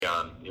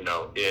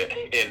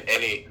in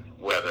any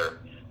weather,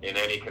 in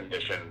any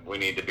condition, we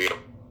need to be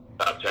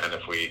top 10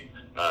 if we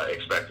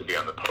expect to be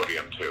on the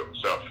podium too.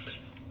 So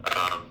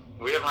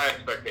we have high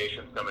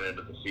expectations coming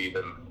into the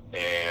season,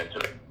 and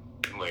today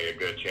certainly a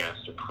good chance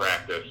to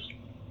practice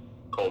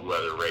cold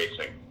weather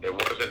racing. It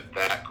wasn't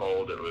that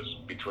cold. It was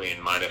between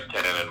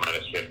 -10 and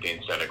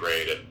 -15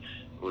 centigrade, and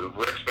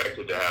we're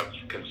expected to have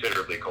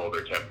considerably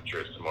colder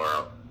temperatures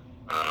tomorrow.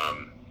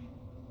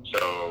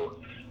 So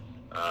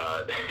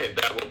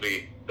that will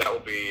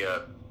be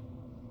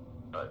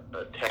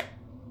a test,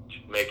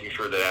 making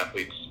sure that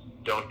athletes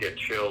don't get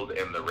chilled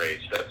in the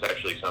race. That's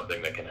actually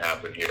something that can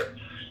happen here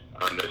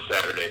on this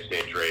Saturday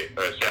stage race,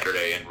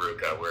 Saturday in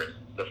Ruka, where it's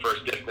the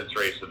first distance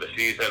race of the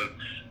season.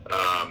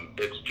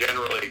 It's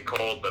generally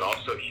cold, but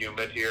also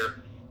humid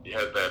here. You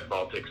have that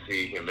Baltic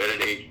Sea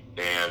humidity,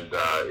 and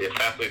if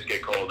athletes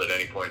get cold at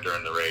any point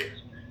during the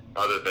race,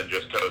 other than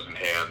just toes and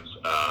hands,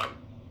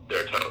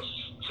 they're toast.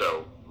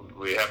 So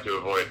we have to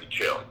avoid the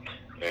chill.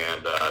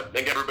 And I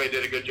think everybody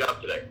did a good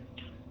job today.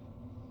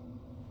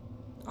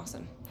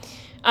 Awesome.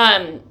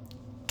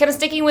 Kind of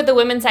sticking with the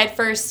women's side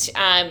first,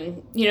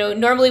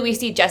 normally we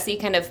see Jessie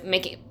kind of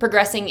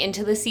progressing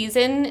into the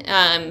season.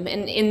 And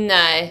in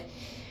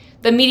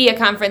the media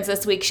conference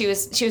this week, she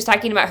was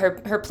talking about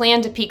her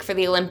plan to peak for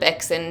the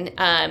Olympics and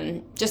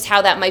just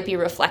how that might be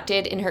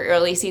reflected in her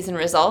early season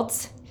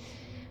results.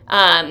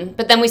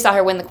 But then we saw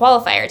her win the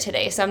qualifier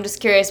today, so I'm just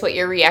curious what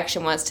your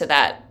reaction was to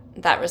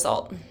that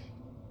result.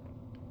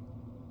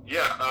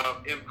 Yeah,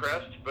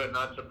 impressed but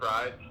not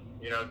surprised.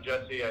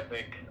 Jessie, I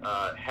think,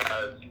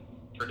 has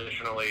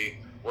traditionally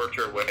worked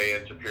her way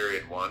into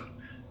period one.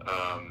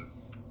 I'm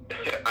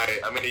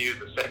going to use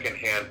a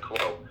second-hand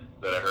quote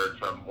that I heard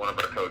from one of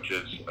our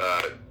coaches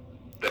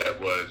that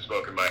was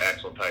spoken by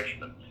Axel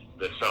Teichmann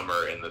this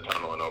summer in the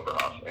tunnel in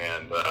Oberhof.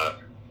 And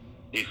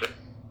he said,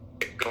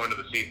 go into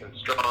the season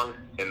strong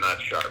and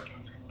not sharp.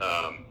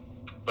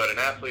 But an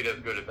athlete as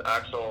good as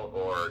Axel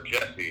or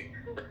Jessie,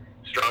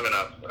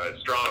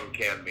 strong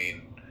can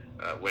mean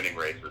winning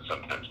races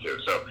sometimes too.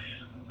 So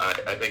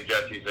I think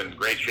Jessie's in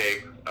great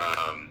shape.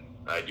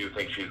 I do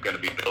think she's going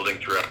to be building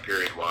throughout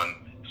period one.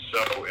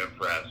 So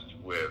impressed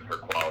with her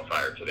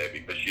qualifier today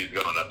because she's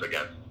going up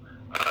against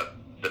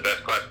the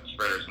best class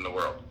sprinters in the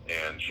world,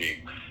 and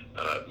she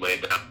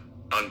laid down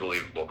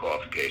unbelievable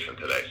qualification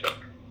today. So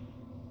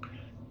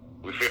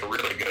we feel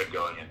really good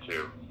going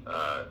into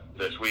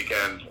this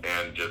weekend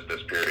and just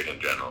this period in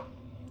general.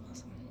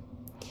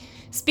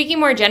 Speaking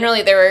more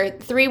generally, there were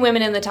 3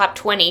 women in the top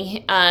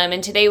 20,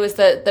 and today was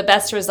the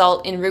best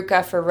result in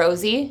Ruka for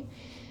Rosie.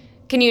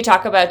 Can you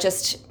talk about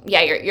just,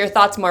 your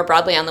thoughts more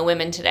broadly on the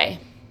women today?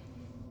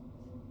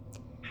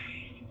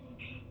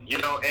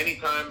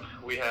 Anytime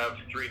we have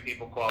 3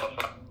 people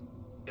qualify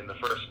in the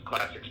first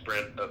classic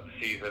sprint of the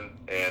season,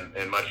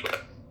 and much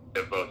less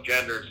of both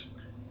genders,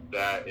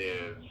 that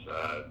is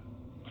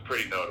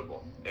pretty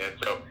notable. And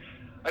so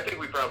I think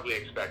we probably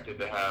expected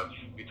to have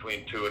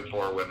between 2 and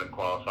 4 women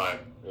qualify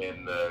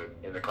in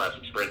the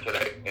classic sprint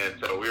today, and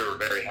so we were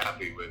very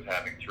happy with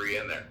having 3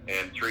 in there,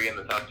 and 3 in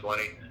the top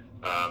 20.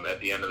 At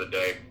the end of the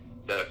day,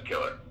 that's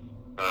killer.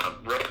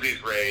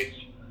 Rosie's race,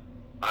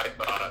 I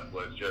thought,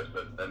 was just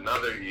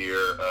another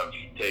year of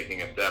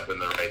taking a step in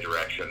the right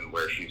direction,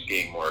 where she's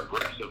skiing more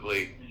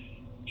aggressively,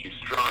 she's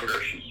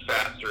stronger, she's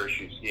faster,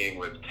 she's skiing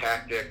with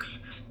tactics.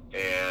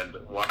 And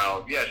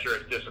while, sure,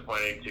 it's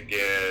disappointing to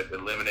get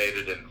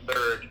eliminated in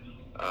third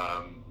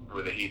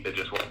with a heat that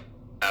just wasn't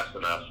fast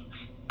enough,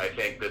 I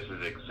think this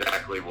is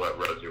exactly what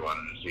Rosie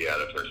wanted to see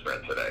out of her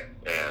sprint today.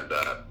 And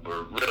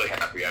we're really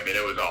happy. I mean,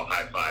 it was all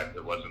high five.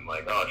 It wasn't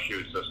like, oh,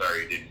 shoot, so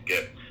sorry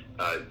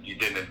you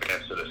didn't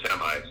advance to the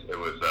semis. It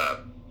was,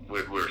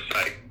 we were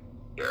psyched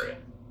area.